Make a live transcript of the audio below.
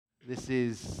This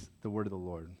is the word of the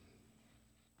Lord.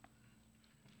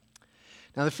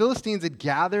 Now the Philistines had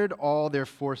gathered all their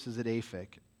forces at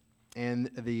Aphek,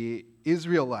 and the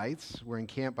Israelites were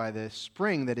encamped by the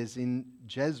spring that is in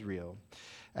Jezreel.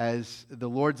 As the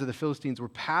lords of the Philistines were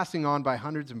passing on by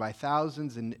hundreds and by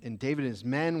thousands, and David and his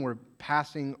men were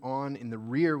passing on in the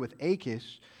rear with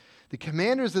Achish, the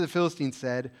commanders of the Philistines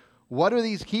said, "What are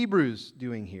these Hebrews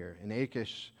doing here?" And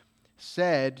Achish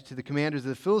said to the commanders of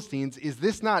the Philistines, "Is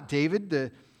this not David,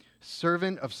 the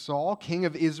servant of Saul, king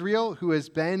of Israel, who has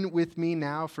been with me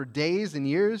now for days and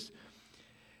years?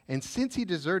 And since he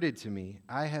deserted to me,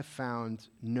 I have found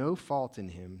no fault in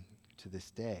him to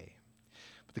this day."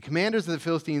 But the commanders of the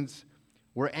Philistines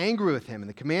were angry with him, and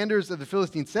the commanders of the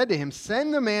Philistines said to him,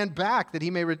 "Send the man back that he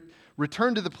may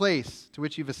return to the place to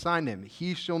which you've assigned him.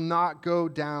 He shall not go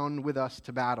down with us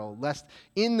to battle, lest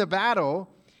in the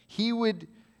battle he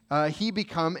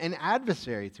become an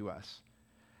adversary to us.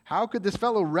 How could this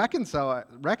fellow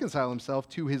reconcile himself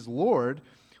to his Lord?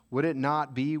 Would it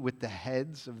not be with the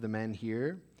heads of the men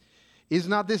here? Is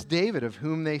not this David of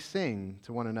whom they sing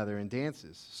to one another in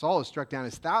dances? Saul has struck down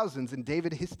his thousands, and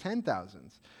David his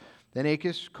 10,000s. Then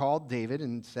Achish called David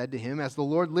and said to him, "As the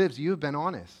Lord lives, you have been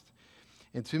honest.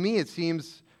 And to me it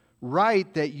seems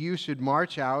right that you should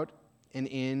march out and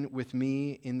in with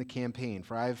me in the campaign,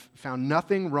 for I have found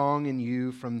nothing wrong in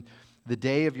you from the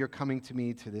day of your coming to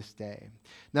me to this day.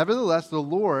 Nevertheless, the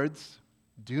lords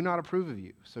do not approve of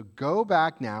you. So go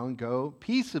back now and go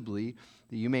peaceably,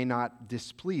 that you may not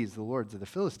displease the lords of the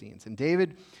Philistines." And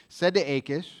David said to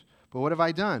Achish, "But what have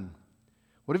I done?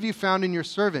 What have you found in your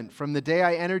servant from the day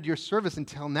I entered your service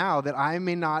until now, that I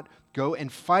may not go and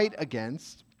fight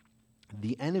against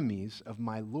the enemies of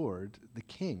my lord the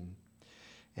king?"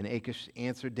 And Achish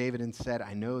answered David and said,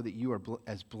 "I know that you are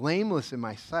as blameless in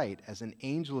my sight as an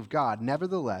angel of God.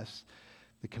 Nevertheless,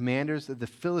 the commanders of the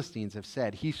Philistines have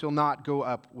said, 'He shall not go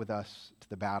up with us to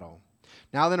the battle.'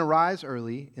 Now then arise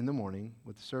early in the morning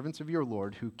with the servants of your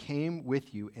Lord who came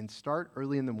with you, and start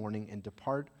early in the morning and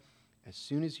depart as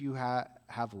soon as you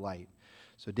have light."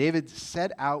 So David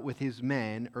set out with his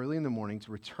men early in the morning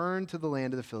to return to the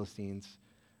land of the Philistines,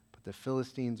 but the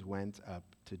Philistines went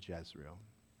up to Jezreel.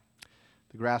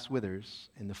 The grass withers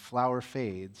and the flower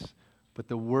fades, but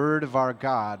the word of our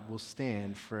God will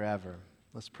stand forever.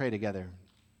 Let's pray together.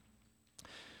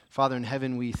 Father in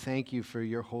heaven, we thank you for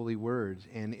your holy word,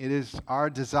 and it is our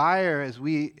desire as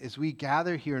we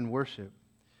gather here in worship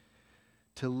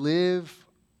to live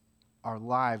our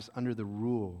lives under the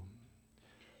rule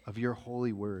of your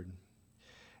holy word.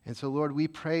 And so, Lord, we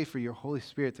pray for your Holy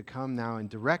Spirit to come now and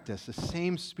direct us, the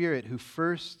same Spirit who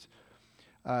first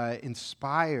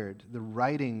inspired the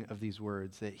writing of these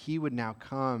words, that he would now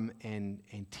come and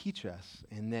teach us,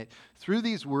 and that through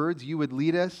these words you would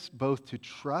lead us both to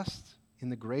trust in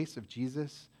the grace of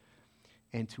Jesus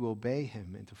and to obey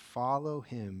him and to follow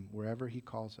him wherever he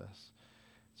calls us.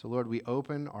 So, Lord, we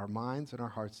open our minds and our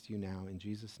hearts to you now in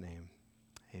Jesus' name.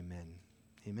 Amen.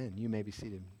 Amen. You may be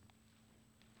seated.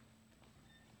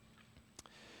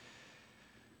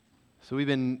 So we've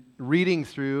been reading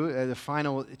through the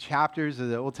final chapters of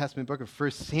the Old Testament book of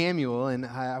 1 Samuel, and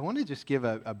I want to just give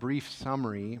a brief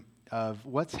summary of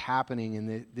what's happening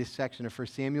in this section of 1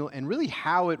 Samuel and really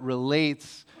how it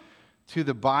relates to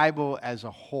the Bible as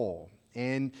a whole.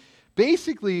 And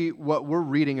basically what we're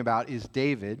reading about is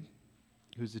David,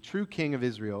 who's the true king of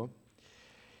Israel,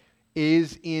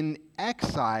 is in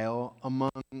exile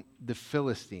among the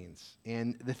Philistines.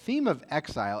 And the theme of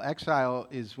exile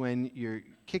is when you're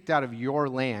kicked out of your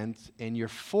land and you're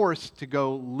forced to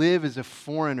go live as a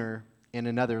foreigner in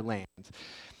another land.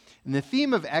 And the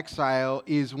theme of exile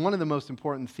is one of the most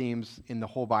important themes in the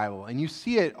whole Bible. And you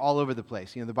see it all over the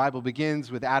place. You know, the Bible begins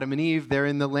with Adam and Eve. They're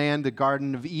in the land, the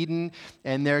Garden of Eden,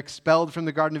 and they're expelled from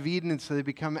the Garden of Eden, and so they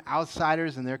become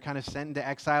outsiders, and they're kind of sent into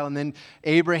exile. And then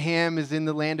Abraham is in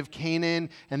the land of Canaan,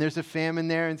 and there's a famine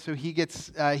there, and so he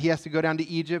has to go down to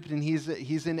Egypt, and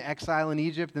he's in exile in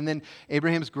Egypt. And then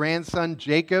Abraham's grandson,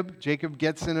 Jacob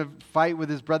gets in a fight with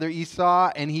his brother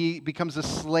Esau, and he becomes a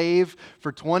slave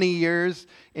for 20 years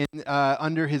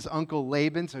under his uncle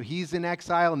Laban, so he's in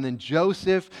exile. And then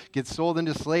Joseph gets sold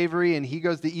into slavery, and he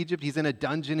goes to Egypt. He's in a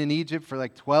dungeon in Egypt for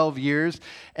like 12 years,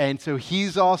 and so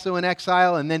he's also in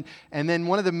exile. And then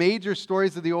one of the major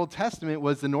stories of the Old Testament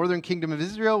was the northern kingdom of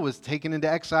Israel was taken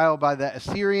into exile by the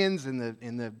Assyrians in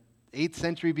the 8th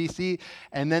century BC,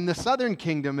 and then the southern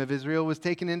kingdom of Israel was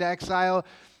taken into exile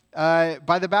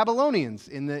by the Babylonians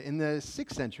in the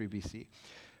 6th century BC.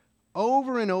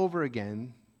 Over and over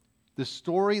again, the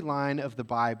storyline of the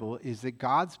Bible is that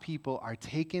God's people are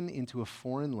taken into a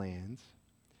foreign land,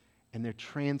 and they're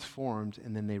transformed,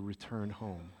 and then they return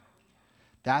home.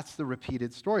 That's the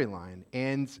repeated storyline.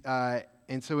 And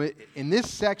so in this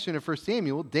section of 1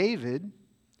 Samuel, David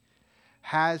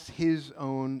has his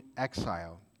own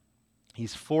exile.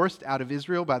 He's forced out of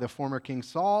Israel by the former King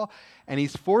Saul, and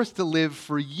he's forced to live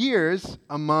for years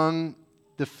among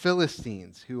the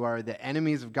Philistines, who are the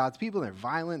enemies of God's people. They're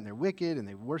violent, and they're wicked, and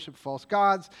they worship false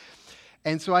gods.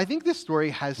 And so I think this story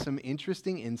has some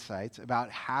interesting insights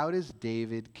about how does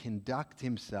David conduct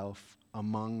himself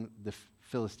among the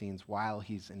Philistines while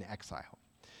he's in exile.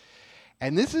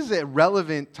 And this is a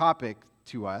relevant topic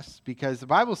to us because the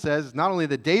Bible says not only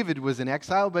that David was in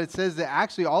exile, but it says that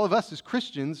actually all of us as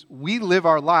Christians, we live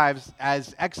our lives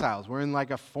as exiles. We're in like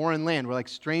a foreign land. We're like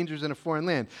strangers in a foreign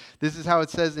land. This is how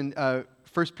it says in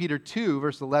 1 Peter 2,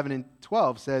 verse 11 and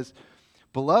 12 says,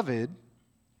 "Beloved,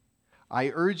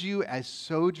 I urge you as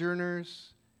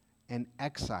sojourners and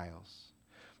exiles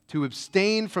to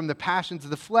abstain from the passions of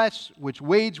the flesh, which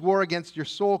wage war against your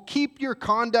soul. Keep your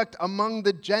conduct among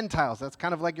the Gentiles," that's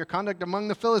kind of like your conduct among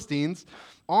the Philistines,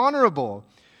 "honorable,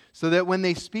 so that when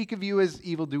they speak of you as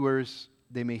evildoers,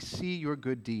 they may see your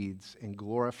good deeds and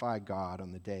glorify God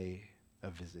on the day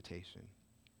of visitation."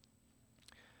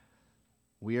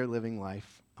 We are living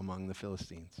life among the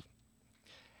Philistines.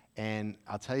 And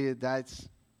I'll tell you, that's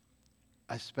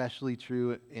especially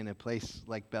true in a place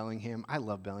like Bellingham. I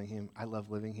love Bellingham. I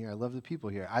love living here. I love the people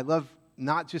here. I love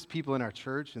not just people in our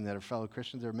church and that are fellow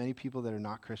Christians. There are many people that are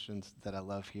not Christians that I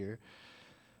love here.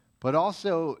 But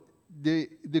also, the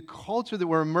culture that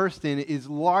we're immersed in is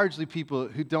largely people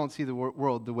who don't see the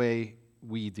world the way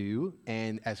we do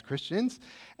and as Christians.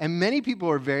 And many people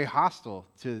are very hostile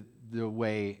to the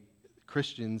way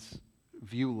Christians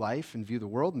view life and view the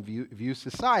world and view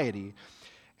society.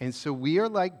 And so we are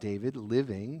like David,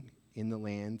 living in the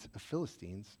land of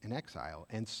Philistines in exile.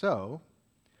 And so,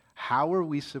 how are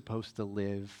we supposed to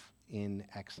live in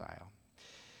exile?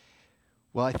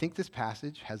 Well, I think this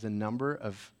passage has a number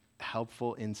of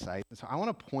helpful insights. And so I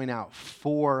want to point out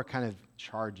 4 kind of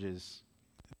charges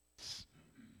this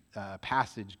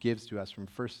passage gives to us from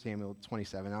 1 Samuel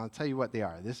 27. And I'll tell you what they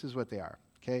are. This is what they are,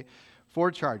 okay?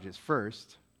 4 charges.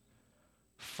 First,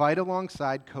 fight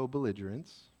alongside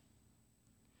co-belligerents.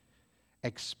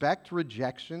 Expect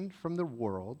rejection from the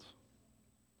world.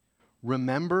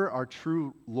 Remember our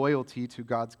true loyalty to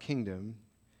God's kingdom.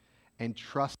 And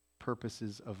trust the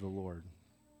purposes of the Lord.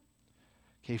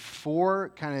 Okay, 4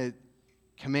 kind of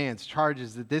commands,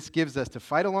 charges that this gives us to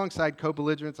fight alongside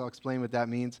co-belligerents. I'll explain what that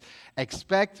means.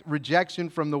 Expect rejection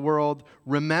from the world.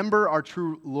 Remember our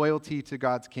true loyalty to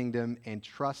God's kingdom. And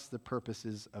trust the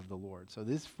purposes of the Lord. So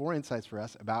these 4 insights for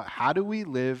us about how do we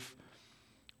live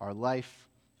our life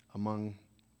among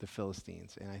the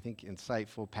Philistines. And I think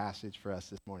insightful passage for us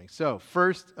this morning. So,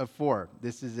 first of 4,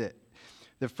 this is it.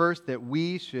 The first, that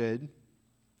we should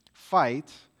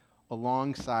fight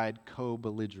alongside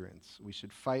co-belligerents. We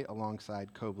should fight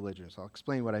alongside co-belligerents. I'll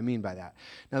explain what I mean by that.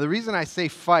 Now, the reason I say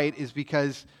fight is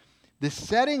because the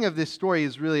setting of this story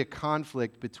is really a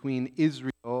conflict between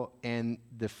Israel and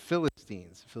the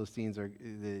Philistines. The Philistines are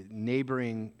the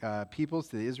neighboring peoples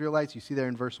to the Israelites. You see there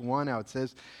in verse 1 how it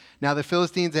says, "Now the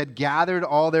Philistines had gathered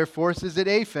all their forces at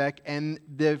Aphek, and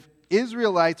the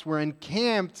Israelites were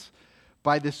encamped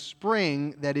by the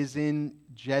spring that is in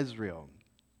Jezreel."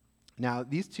 Now,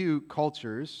 these two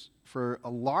cultures, for a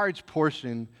large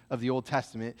portion of the Old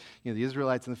Testament, the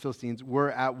Israelites and the Philistines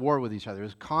were at war with each other. There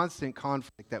was constant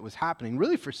conflict that was happening,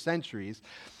 really for centuries.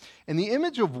 And the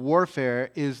image of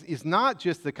warfare is not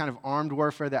just the kind of armed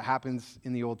warfare that happens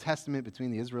in the Old Testament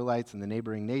between the Israelites and the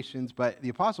neighboring nations, but the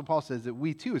Apostle Paul says that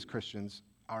we too as Christians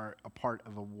are a part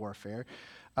of a warfare.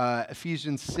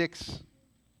 Ephesians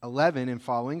 6:11 and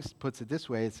following puts it this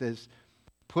way. It says,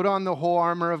 "Put on the whole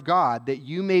armor of God, that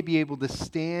you may be able to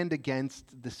stand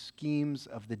against the schemes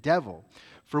of the devil.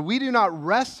 For we do not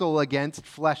wrestle against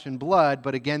flesh and blood,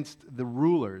 but against the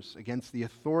rulers, against the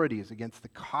authorities, against the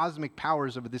cosmic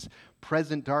powers of this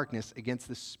present darkness, against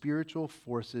the spiritual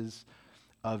forces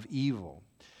of evil."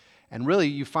 And really,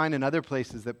 you find in other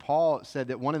places that Paul said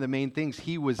that one of the main things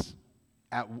he was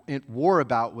at war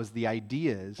about was the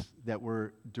ideas that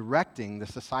were directing the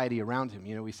society around him.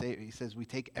 He says we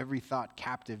take every thought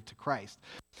captive to Christ.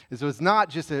 And so it's not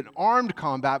just an armed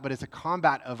combat, but it's a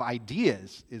combat of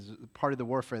ideas is part of the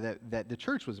warfare that the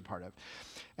church was a part of.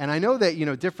 And I know that,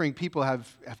 differing people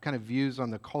have kind of views on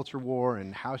the culture war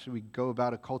and how should we go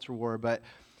about a culture war, but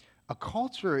a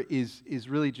culture is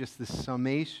really just the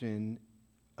summation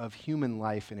of human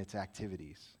life and its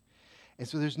activities. And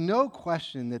so there's no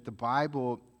question that the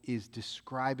Bible is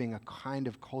describing a kind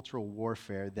of cultural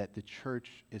warfare that the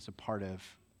church is a part of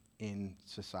in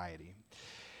society.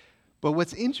 But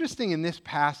what's interesting in this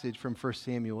passage from 1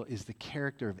 Samuel is the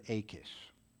character of Achish.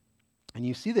 And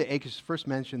you see that Achish is first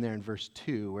mentioned there in verse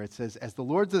 2, where it says, as the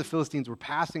lords of the Philistines were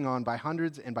passing on by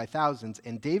hundreds and by thousands,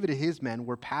 and David and his men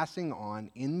were passing on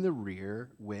in the rear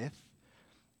with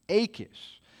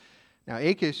Achish. Now,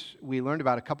 Achish, we learned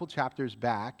about a couple chapters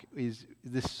back, is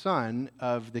the son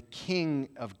of the king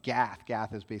of Gath.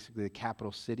 Gath is basically the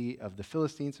capital city of the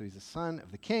Philistines, so he's the son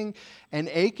of the king. And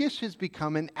Achish has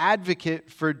become an advocate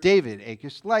for David.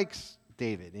 Achish likes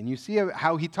David. And you see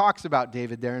how he talks about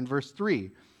David there in verse 3.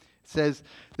 It says,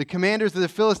 the commanders of the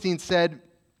Philistines said,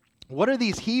 what are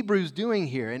these Hebrews doing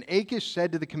here? And Achish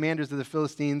said to the commanders of the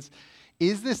Philistines,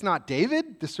 is this not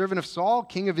David, the servant of Saul,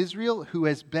 king of Israel, who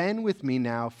has been with me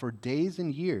now for days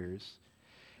and years?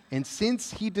 And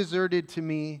since he deserted to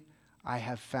me, I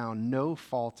have found no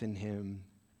fault in him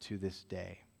to this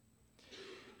day.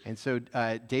 And so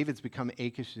David's become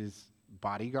Achish's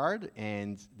bodyguard,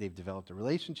 and they've developed a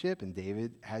relationship, and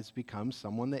David has become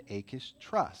someone that Achish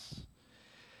trusts.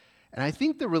 And I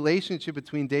think the relationship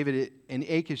between David and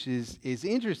Achish is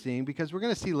interesting because we're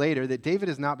going to see later that David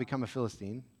has not become a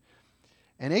Philistine.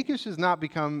 And Achish has not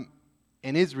become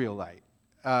an Israelite.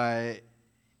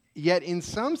 Yet in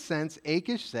some sense,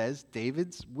 Achish says,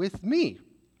 David's with me.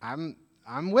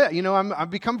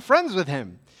 I've become friends with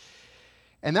him.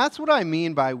 And that's what I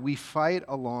mean by we fight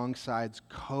alongside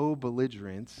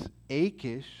co-belligerents.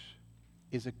 Achish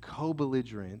is a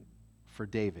co-belligerent for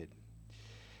David.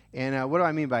 And what do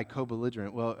I mean by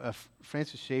co-belligerent? Well,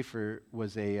 Francis Schaeffer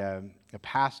was a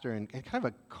pastor and kind of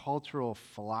a cultural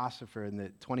philosopher in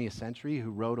the 20th century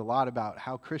who wrote a lot about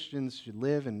how Christians should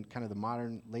live in kind of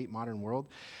the late modern world.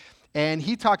 And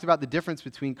he talked about the difference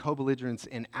between co-belligerents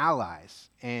and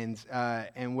allies. And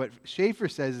what Schaeffer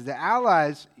says is that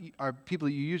allies are people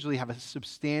you usually have a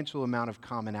substantial amount of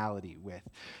commonality with.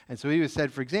 And so he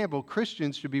said, for example,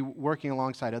 Christians should be working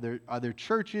alongside other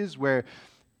churches where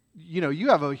you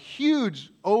have a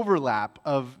huge overlap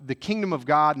of the kingdom of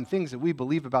God and things that we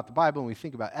believe about the Bible and we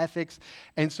think about ethics.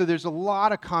 And so there's a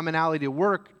lot of commonality to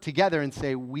work together and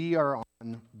say we are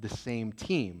on the same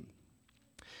team.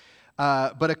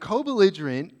 But a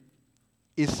co-belligerent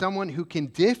is someone who can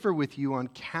differ with you on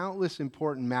countless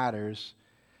important matters,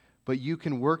 but you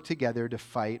can work together to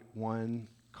fight one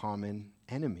common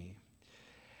enemy.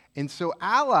 And so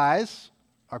allies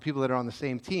are people that are on the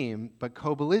same team, but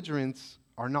co-belligerents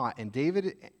are not. And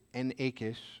David and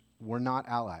Achish were not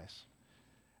allies.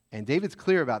 And David's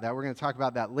clear about that. We're going to talk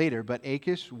about that later. But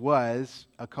Achish was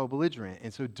a co-belligerent.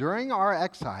 And so during our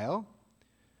exile,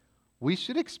 we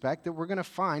should expect that we're going to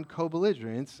find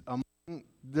co-belligerents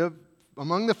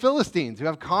among the Philistines who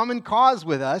have common cause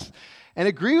with us and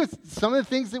agree with some of the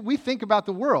things that we think about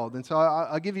the world. And so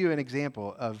I'll give you an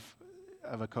example of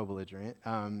a co-belligerent.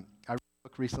 I read a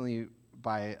book recently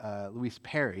by Louise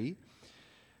Perry.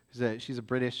 She's a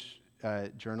British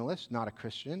journalist, not a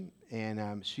Christian,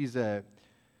 and she's a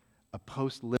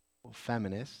post-liberal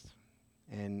feminist.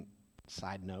 And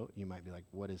side note, you might be like,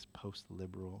 what does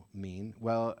post-liberal mean?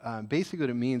 Well, basically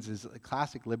what it means is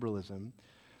classic liberalism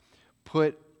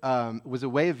was a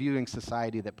way of viewing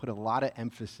society that put a lot of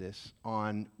emphasis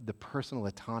on the personal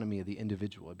autonomy of the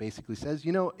individual. It basically says,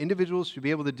 individuals should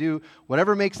be able to do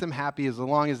whatever makes them happy as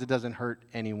long as it doesn't hurt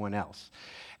anyone else.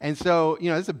 And so,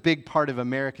 this is a big part of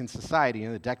American society.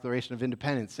 The Declaration of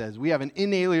Independence says we have an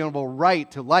inalienable right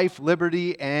to life,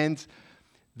 liberty, and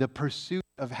the pursuit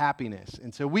of happiness.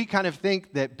 And so we kind of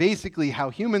think that basically how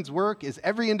humans work is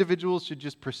every individual should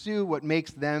just pursue what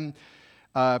makes them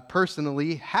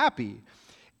personally happy.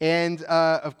 And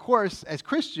of course, as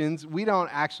Christians, we don't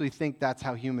actually think that's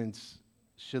how humans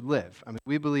should live. I mean,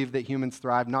 we believe that humans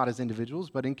thrive not as individuals,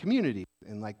 but in community,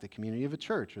 in like the community of a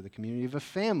church or the community of a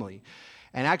family.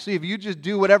 And actually, if you just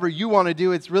do whatever you want to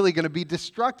do, it's really going to be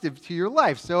destructive to your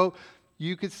life. So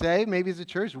you could say, maybe as a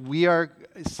church, we are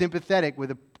sympathetic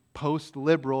with a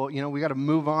post-liberal, we got to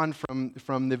move on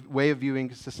from the way of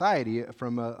viewing society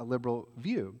from a liberal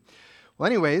view. Well,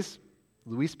 anyways,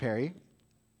 Louise Perry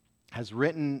has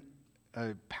written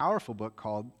a powerful book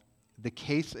called The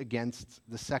Case Against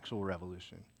the Sexual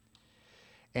Revolution.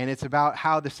 And it's about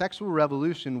how the sexual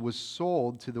revolution was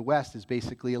sold to the West as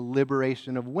basically a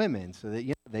liberation of women, so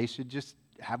that they should just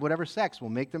have whatever sex will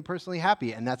make them personally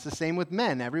happy. And that's the same with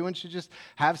men. Everyone should just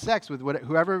have sex with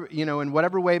whoever, in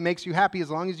whatever way makes you happy, as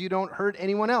long as you don't hurt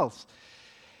anyone else.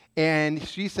 And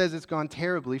she says it's gone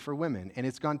terribly for women, and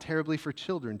it's gone terribly for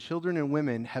children. Children and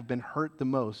women have been hurt the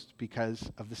most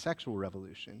because of the sexual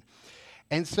revolution.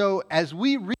 And so as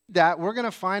we read that, we're going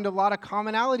to find a lot of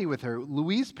commonality with her.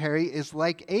 Louise Perry is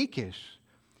like Achish,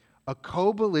 a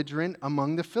co-belligerent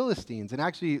among the Philistines. And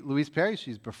actually, Louise Perry,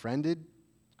 she's befriended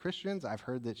Christians. I've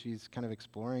heard that she's kind of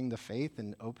exploring the faith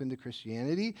and open to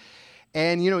Christianity.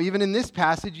 And, even in this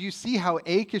passage, you see how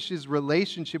Achish's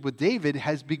relationship with David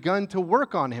has begun to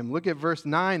work on him. Look at verse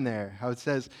 9 there, how it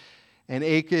says, "And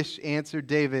Achish answered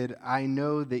David, I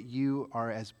know that you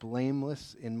are as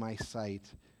blameless in my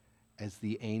sight as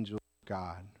the angel of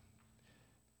God."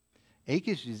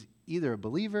 Achish is either a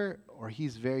believer or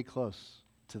he's very close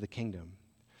to the kingdom.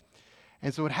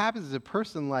 And so what happens is a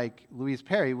person like Louise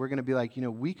Perry, we're going to be like,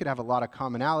 we could have a lot of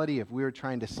commonality if we were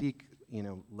trying to seek,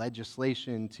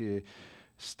 legislation to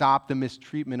stop the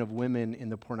mistreatment of women in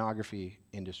the pornography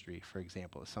industry, for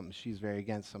example. It's something she's very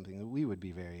against, something that we would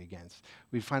be very against.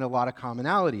 We'd find a lot of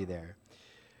commonality there.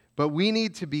 But we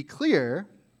need to be clear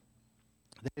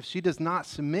that if she does not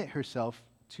submit herself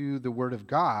to the Word of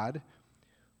God,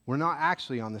 we're not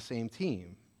actually on the same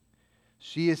team.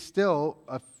 She is still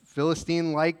a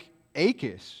Philistine like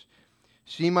Achish.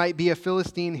 She might be a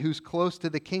Philistine who's close to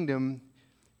the kingdom,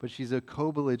 but she's a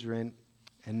co-belligerent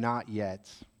and not yet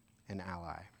an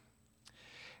ally.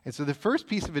 And so the first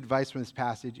piece of advice from this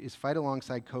passage is fight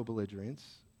alongside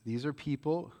co-belligerents. These are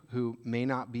people who may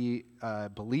not be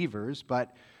believers,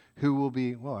 but who will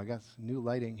be, whoa, I got some new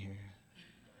lighting here.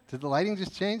 Did the lighting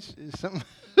just change? Is something?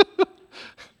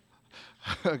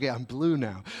 Okay, I'm blue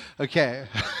now. Okay.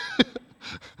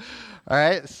 All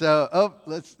right, so,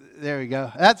 there we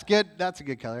go. That's good. That's a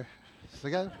good color.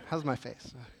 So how's my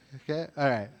face? Okay, all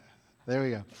right. There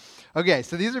we go. Okay,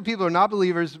 so these are people who are not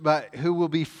believers, but who will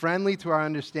be friendly to our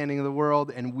understanding of the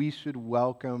world, and we should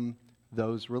welcome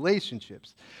those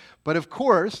relationships. But of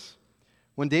course,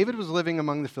 when David was living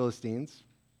among the Philistines,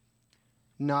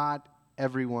 not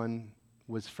everyone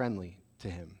was friendly to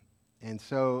him. And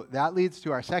so that leads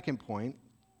to our second point,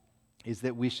 is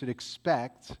that we should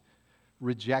expect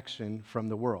rejection from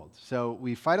the world. So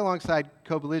we fight alongside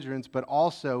co-belligerents, but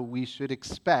also we should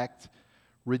expect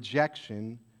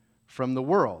rejection from the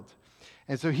world.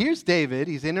 And so here's David.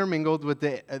 He's intermingled with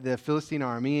the Philistine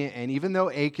army, and even though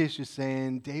Achish is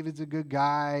saying, David's a good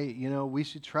guy, we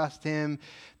should trust him,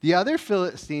 the other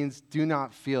Philistines do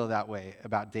not feel that way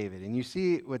about David. And you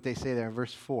see what they say there in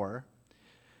verse 4.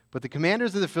 But the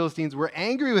commanders of the Philistines were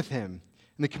angry with him.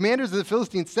 And the commanders of the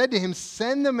Philistines said to him,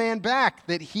 "Send the man back,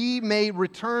 that he may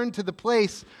return to the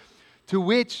place to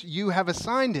which you have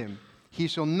assigned him. He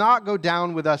shall not go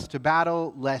down with us to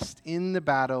battle, lest in the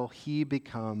battle he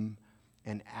become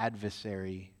an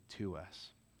adversary to us."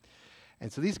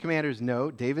 And so these commanders know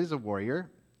David is a warrior.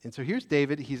 And so here's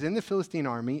David. He's in the Philistine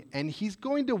army, and he's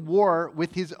going to war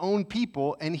with his own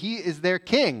people, and he is their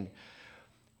king.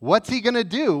 What's he going to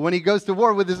do when he goes to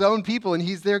war with his own people and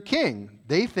he's their king?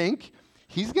 They think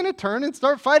he's going to turn and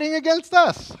start fighting against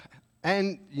us.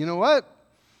 And you know what?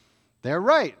 They're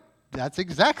right. That's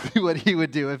exactly what he would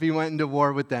do if he went into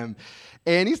war with them.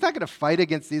 And he's not going to fight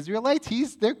against the Israelites.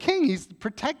 He's their king. He's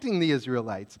protecting the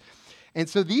Israelites. And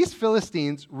so these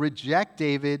Philistines reject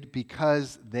David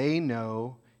because they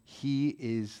know he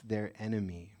is their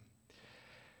enemy.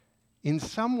 In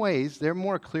some ways, they're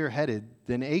more clear-headed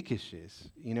than Achish is.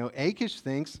 Achish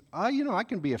thinks, I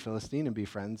can be a Philistine and be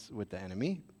friends with the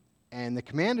enemy. And the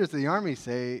commanders of the army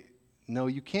say, no,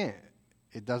 you can't.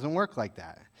 It doesn't work like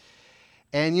that.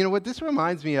 And what this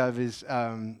reminds me of is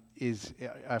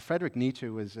Friedrich Nietzsche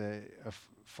was a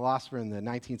philosopher in the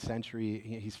 19th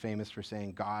century. He's famous for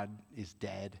saying God is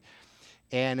dead.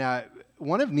 And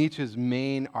one of Nietzsche's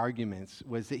main arguments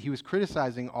was that he was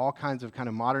criticizing all kinds of kind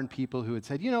of modern people who had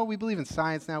said, we believe in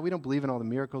science now. We don't believe in all the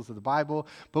miracles of the Bible.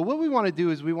 But what we want to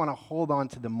do is we want to hold on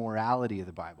to the morality of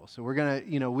the Bible. So we're going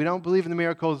to, we don't believe in the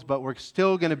miracles, but we're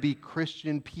still going to be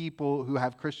Christian people who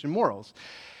have Christian morals.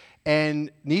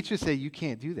 And Nietzsche said, you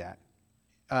can't do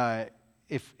that.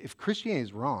 If Christianity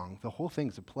is wrong, the whole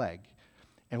thing's a plague.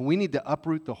 And we need to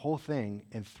uproot the whole thing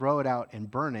and throw it out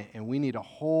and burn it. And we need a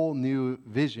whole new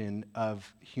vision of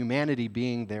humanity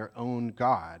being their own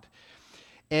God.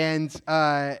 And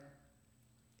so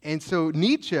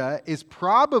Nietzsche is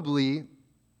probably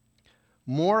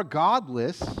more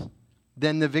godless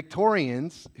than the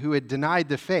Victorians who had denied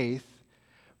the faith.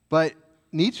 But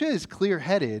Nietzsche is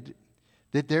clear-headed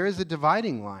that there is a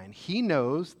dividing line. He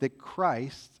knows that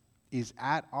Christ is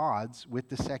at odds with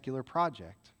the secular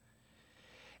project.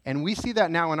 And we see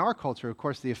that now in our culture. Of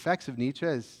course, the effects of Nietzsche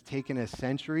has taken a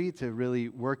century to really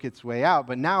work its way out.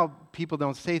 But now people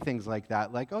don't say things like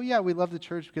that, like, oh yeah, we love the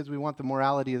church because we want the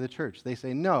morality of the church. They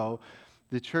say, no,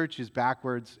 the church is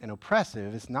backwards and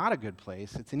oppressive. It's not a good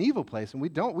place. It's an evil place. And we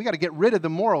got to get rid of the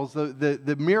morals,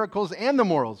 the miracles and the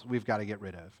morals we've got to get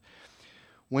rid of.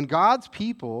 When God's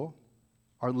people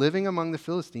are living among the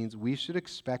Philistines, we should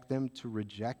expect them to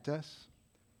reject us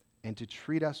and to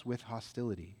treat us with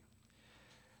hostility.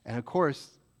 And of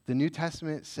course, the New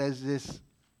Testament says this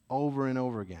over and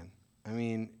over again. I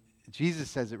mean, Jesus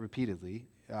says it repeatedly.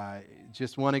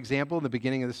 Just one example, in the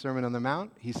beginning of the Sermon on the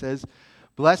Mount, he says,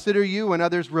 "Blessed are you when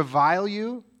others revile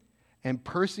you and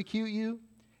persecute you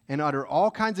and utter all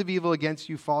kinds of evil against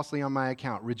you falsely on my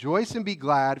account. Rejoice and be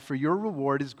glad, for your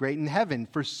reward is great in heaven.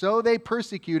 For so they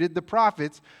persecuted the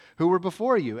prophets who were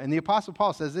before you." And the Apostle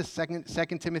Paul says this,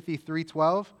 2 Timothy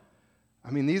 3:12.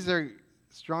 I mean, these are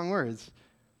strong words.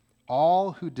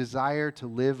 "All who desire to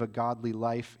live a godly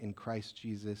life in Christ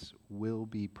Jesus will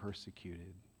be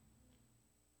persecuted."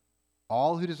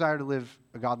 All who desire to live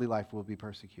a godly life will be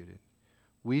persecuted.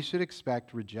 We should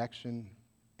expect rejection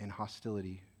and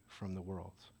hostility from the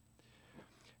world.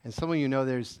 And some of you know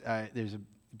there's a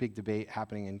big debate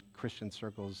happening in Christian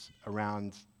circles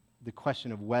around the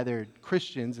question of whether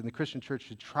Christians in the Christian church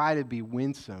should try to be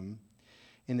winsome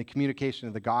in the communication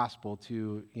of the gospel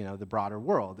to, the broader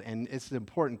world. And it's an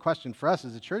important question for us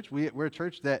as a church. We're a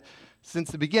church that,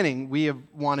 since the beginning, we have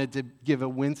wanted to give a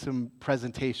winsome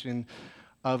presentation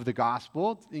of the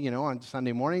gospel, on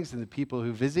Sunday mornings and the people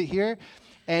who visit here.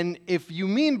 And if you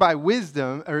mean by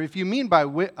wisdom, or if you mean by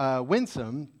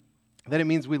winsome, then it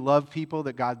means we love people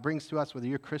that God brings to us. Whether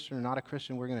you're Christian or not a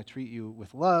Christian, we're going to treat you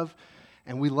with love.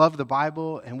 And we love the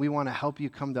Bible, and we want to help you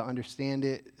come to understand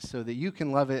it so that you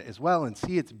can love it as well and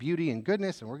see its beauty and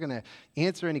goodness. And we're going to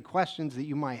answer any questions that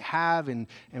you might have, and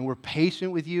we're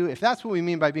patient with you. If that's what we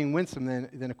mean by being winsome,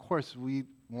 then of course we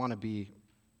want to be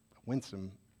a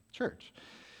winsome church.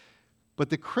 But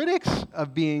the critics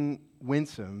of being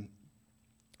winsome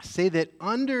say that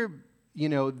under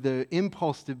the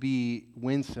impulse to be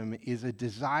winsome is a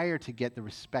desire to get the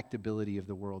respectability of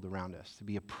the world around us, to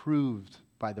be approved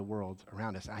by the world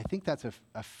around us. And I think that's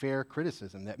a fair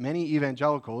criticism that many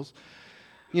evangelicals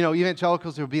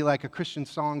will be like a Christian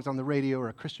songs on the radio or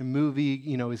a Christian movie,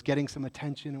 is getting some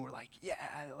attention, and we're like, yeah,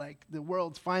 like the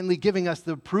world's finally giving us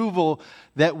the approval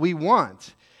that we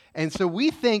want. And so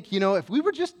we think, if we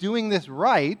were just doing this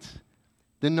right,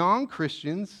 the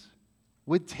non-Christians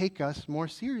would take us more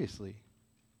seriously.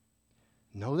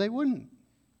 No, they wouldn't.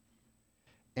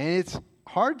 And it's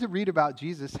hard to read about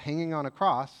Jesus hanging on a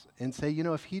cross and say,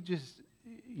 if he just,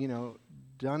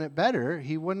 done it better,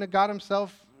 he wouldn't have got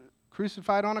himself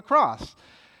crucified on a cross.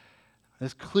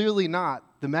 That's clearly not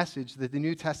the message that the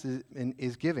New Testament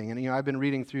is giving. And, I've been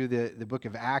reading through the book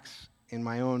of Acts in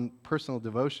my own personal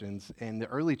devotions, and the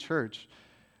early church,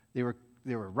 there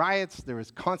were riots, there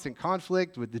was constant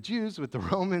conflict with the Jews, with the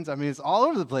Romans. I mean, it's all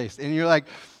over the place. And you're like,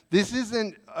 this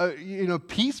isn't a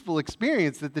peaceful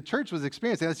experience that the church was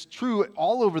experiencing. That's true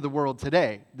all over the world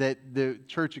today, that the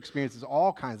church experiences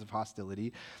all kinds of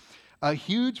hostility. A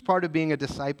huge part of being a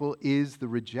disciple is the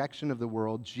rejection of the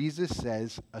world. Jesus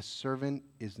says, a servant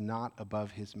is not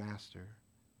above his master.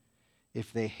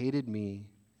 If they hated me,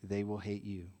 they will hate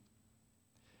you.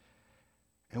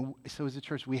 And so as a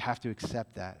church, we have to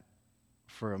accept that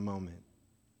for a moment.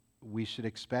 We should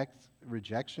expect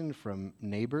rejection from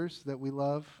neighbors that we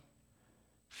love,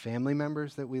 family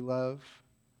members that we love,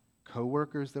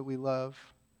 coworkers that we love,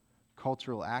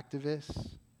 cultural activists.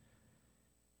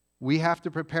 We have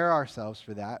to prepare ourselves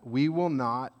for that. We will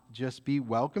not just be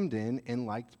welcomed in and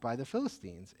liked by the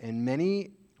Philistines. And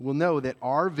many will know that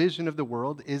our vision of the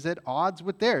world is at odds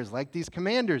with theirs, like these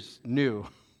commanders knew.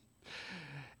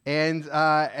 And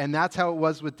that's how it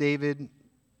was with David.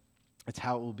 It's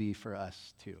how it will be for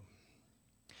us too.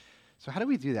 So how do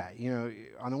we do that?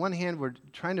 On the one hand, we're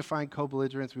trying to find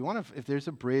co-belligerents. We want to, if there's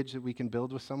a bridge that we can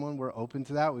build with someone, we're open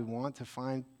to that. We want to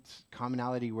find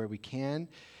commonality where we can.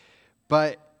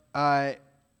 But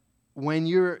when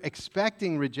you're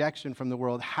expecting rejection from the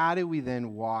world, how do we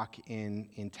then walk in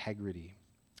integrity?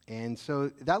 And so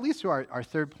that leads to our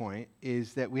third point,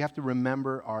 is that we have to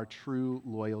remember our true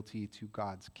loyalty to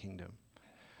God's kingdom.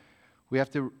 We have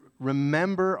to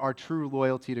remember our true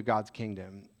loyalty to God's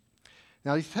kingdom.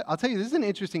 Now, I'll tell you, this is an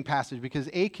interesting passage because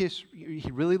Achish, he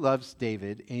really loves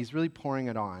David, and he's really pouring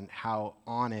it on how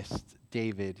honest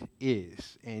David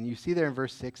is. And you see there in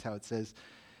verse 6 how it says,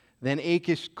 "Then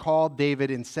Achish called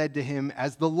David and said to him,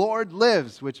 'As the Lord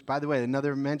lives,'" which, by the way,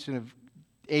 another mention of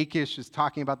Achish is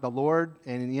talking about the Lord,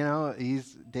 and,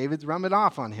 David's rubbing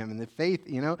off on him, and the faith,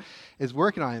 is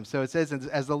working on him. So it says,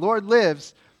 "As the Lord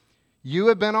lives, you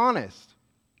have been honest.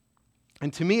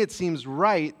 And to me, it seems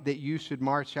right that you should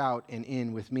march out and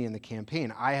in with me in the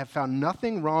campaign. I have found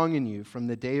nothing wrong in you from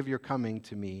the day of your coming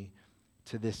to me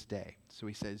to this day." So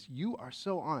he says, you are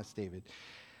so honest, David.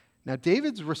 Now,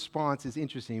 David's response is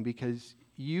interesting because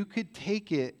you could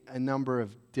take it a number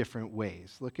of different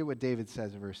ways. Look at what David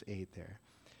says in verse 8 there.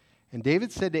 "And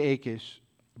David said to Achish,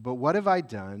 'But what have I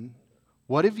done?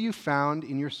 What have you found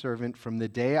in your servant from the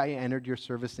day I entered your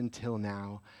service until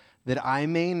now, that I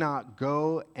may not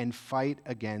go and fight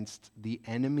against the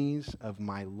enemies of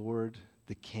my Lord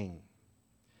the king?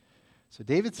 So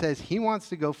David says he wants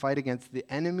to go fight against the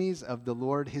enemies of the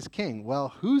Lord his king. Well,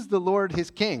 who's the Lord his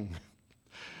king?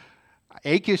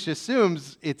 Achish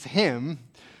assumes it's him.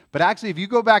 But actually, if you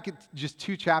go back just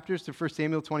 2 chapters to 1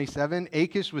 Samuel 27,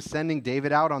 Achish was sending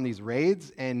David out on these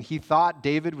raids, and he thought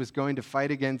David was going to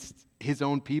fight against his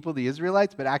own people, the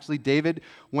Israelites, but actually David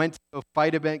went to go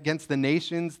fight against the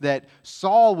nations that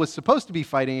Saul was supposed to be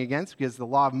fighting against, because the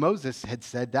law of Moses had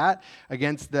said that,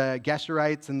 against the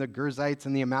Geshurites and the Girzites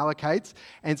and the Amalekites.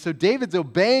 And so David's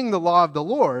obeying the law of the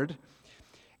Lord.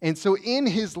 And so in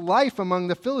his life among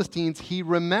the Philistines, he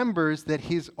remembers that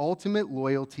his ultimate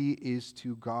loyalty is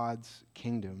to God's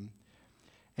kingdom.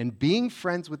 And being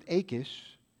friends with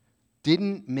Achish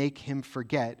didn't make him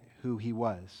forget who he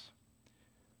was.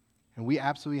 And we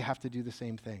absolutely have to do the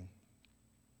same thing.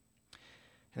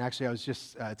 And actually, I was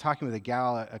just talking with a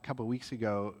gal a couple weeks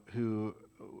ago who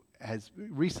has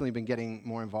recently been getting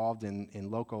more involved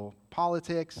in local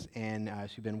politics, and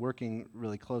she's been working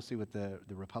really closely with the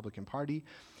Republican Party.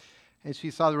 And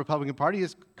she saw the Republican Party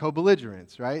as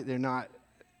co-belligerents, right? They're not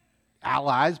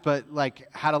allies, but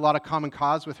had a lot of common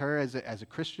cause with her as a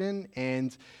Christian.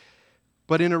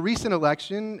 But in a recent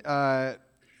election,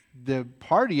 the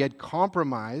party had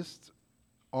compromised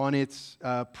on its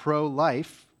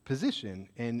pro-life position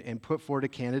and put forward a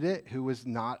candidate who was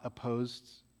not opposed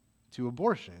to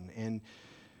abortion.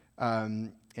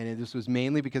 And this was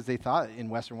mainly because they thought in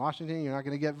Western Washington you're not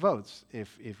going to get votes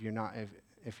if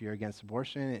you're against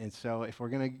abortion. And so if we're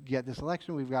going to get this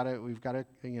election, we've got to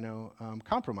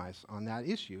compromise on that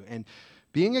issue. And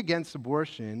being against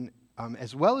abortion,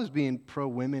 as well as being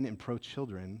pro-women and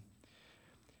pro-children,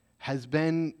 has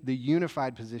been the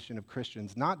unified position of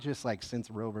Christians, not just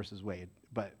since Roe versus Wade,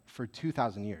 but for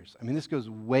 2,000 years. I mean, this goes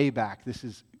way back. This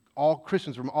is all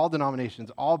Christians from all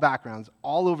denominations, all backgrounds,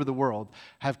 all over the world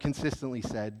have consistently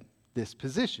said this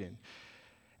position.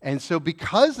 And so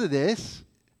because of this,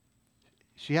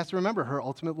 she has to remember her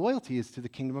ultimate loyalty is to the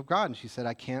kingdom of God. And she said,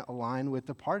 I can't align with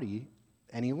the party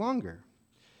any longer.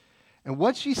 And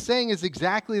what she's saying is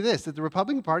exactly this, that the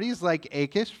Republican Party is like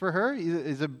Achish for her,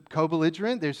 is a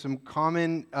co-belligerent. There's some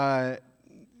common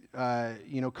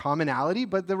commonality,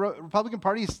 but the Republican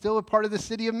Party is still a part of the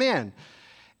city of man.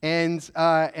 And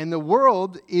the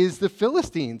world is the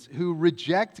Philistines who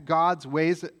reject God's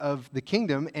ways of the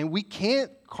kingdom, and we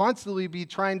can't constantly be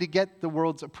trying to get the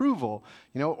world's approval,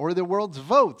 or the world's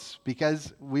votes,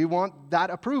 because we want that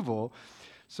approval.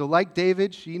 So like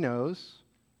David, she knows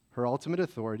her ultimate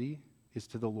authority is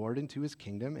to the Lord and to his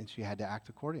kingdom, and she had to act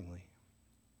accordingly.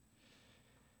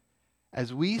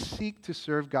 As we seek to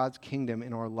serve God's kingdom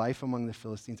in our life among the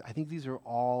Philistines, I think these are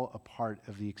all a part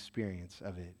of the experience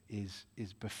of it,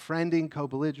 is befriending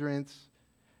co-belligerents,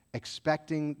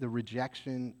 expecting the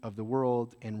rejection of the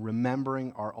world, and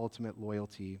remembering our ultimate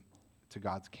loyalty to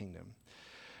God's kingdom.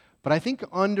 But I think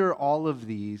under all of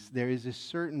these, there is a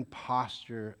certain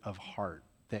posture of heart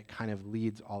that kind of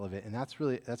leads all of it. And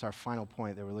that's our final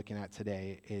point that we're looking at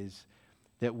today, is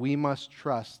that we must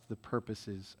trust the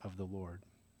purposes of the Lord.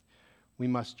 We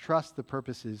must trust the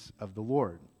purposes of the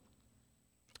Lord.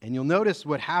 And you'll notice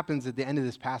what happens at the end of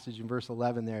this passage in verse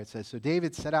 11 there. It says, so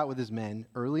David set out with his men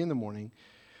early in the morning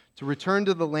to return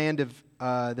to the land of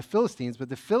the Philistines, but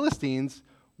the Philistines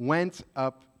went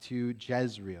up to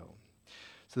Jezreel.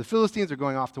 So the Philistines are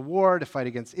going off to war to fight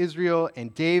against Israel,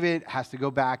 and David has to go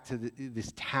back to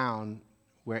this town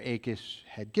where Achish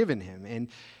had given him.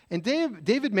 And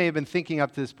David may have been thinking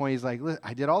up to this point, he's like,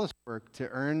 I did all this work to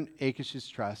earn Achish's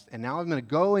trust, and now I'm going to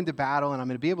go into battle, and I'm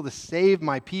going to be able to save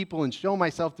my people and show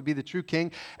myself to be the true king,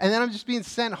 and then I'm just being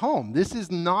sent home. This is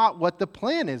not what the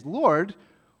plan is. Lord,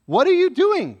 what are you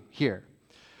doing here?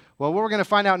 Well, what we're going to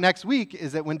find out next week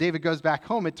is that when David goes back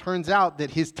home, it turns out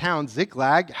that his town,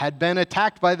 Ziklag, had been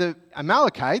attacked by the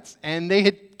Amalekites, and they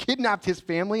had kidnapped his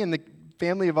family and the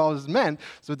family of all his men.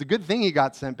 So it's a good thing he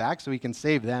got sent back so he can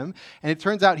save them. And it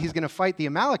turns out he's going to fight the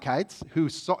Amalekites, who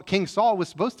King Saul was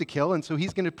supposed to kill, and so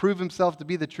he's going to prove himself to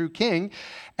be the true king.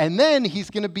 And then he's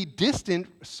going to be distant.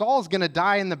 Saul's going to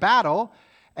die in the battle.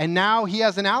 And now he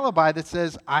has an alibi that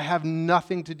says, I have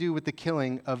nothing to do with the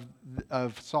killing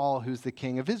of Saul, who's the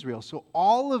king of Israel. So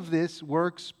all of this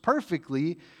works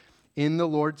perfectly in the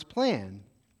Lord's plan.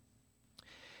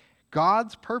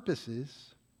 God's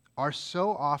purposes are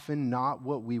so often not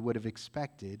what we would have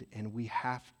expected, and we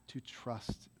have to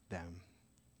trust them.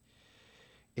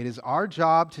 It is our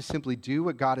job to simply do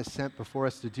what God has sent before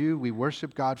us to do. We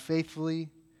worship God faithfully.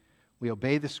 We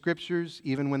obey the scriptures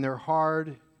even when they're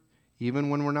hard,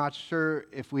 Even when we're not sure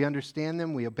if we understand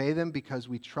them, we obey them because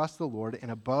we trust the Lord,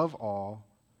 and above all,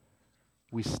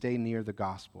 we stay near the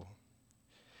gospel.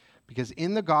 Because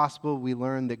in the gospel, we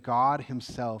learn that God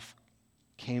himself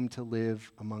came to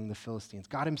live among the Philistines.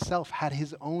 God himself had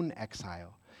his own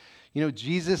exile.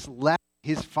 Jesus left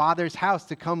his father's house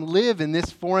to come live in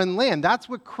this foreign land. That's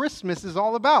what Christmas is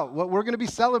all about, what we're going to be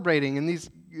celebrating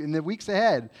in the weeks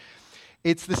ahead.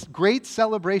 It's this great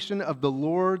celebration of the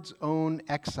Lord's own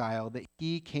exile, that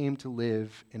he came to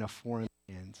live in a foreign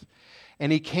land.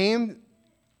 And he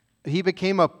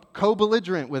became a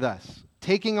co-belligerent with us,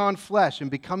 taking on flesh and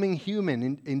becoming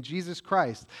human in Jesus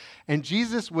Christ. And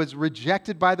Jesus was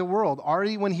rejected by the world.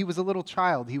 Already when he was a little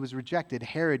child, he was rejected.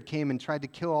 Herod came and tried to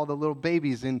kill all the little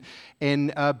babies in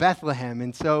Bethlehem.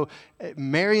 And so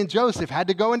Mary and Joseph had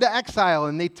to go into exile,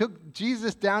 and they took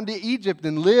Jesus down to Egypt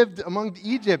and lived among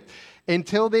Egypt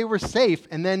until they were safe.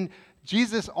 And then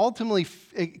Jesus ultimately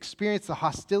experienced the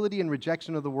hostility and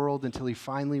rejection of the world until he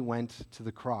finally went to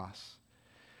the cross.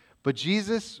 But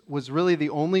Jesus was really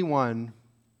the only one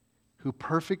who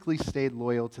perfectly stayed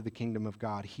loyal to the kingdom of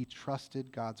God. He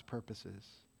trusted God's purposes.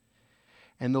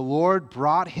 And the Lord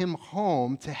brought him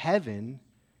home to heaven,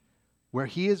 where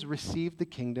he has received the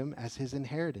kingdom as his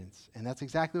inheritance. And that's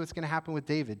exactly what's going to happen with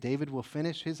David. David will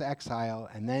finish his exile,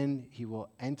 and then he will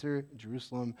enter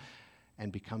Jerusalem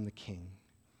and become the king.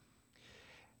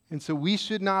 And so we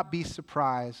should not be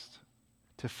surprised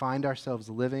to find ourselves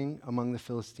living among the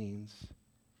Philistines.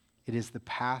 It is the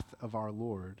path of our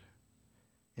Lord.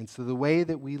 And so the way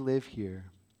that we live here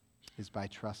is by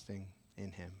trusting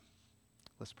in him.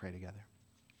 Let's pray together.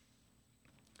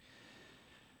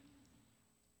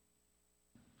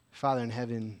 Father in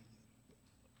heaven,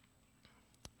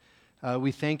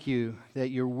 we thank you that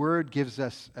your word gives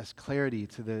us clarity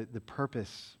to the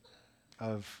purpose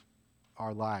of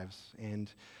our lives.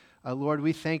 And Lord,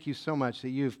 we thank you so much that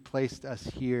you've placed us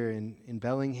here in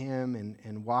Bellingham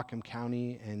and Whatcom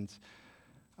County. And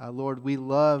Lord, we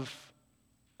love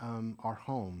our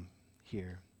home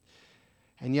here.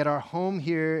 And yet our home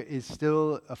here is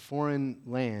still a foreign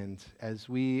land as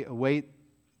we await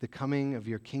the coming of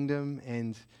your kingdom.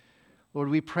 And Lord,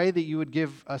 we pray that you would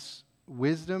give us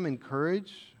wisdom and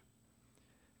courage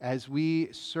as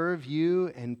we serve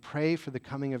you and pray for the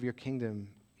coming of your kingdom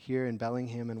here in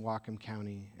Bellingham and Whatcom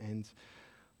County. And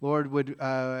Lord,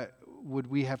 would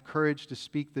we have courage to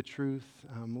speak the truth?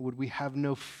 Would we have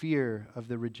no fear of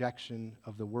the rejection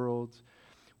of the world?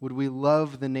 Would we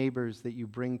love the neighbors that you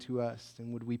bring to us?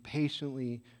 And would we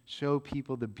patiently show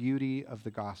people the beauty of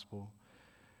the gospel?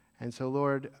 And so,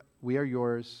 Lord, we are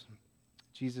yours.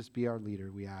 Jesus, be our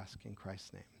leader, we ask in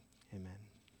Christ's name. Amen.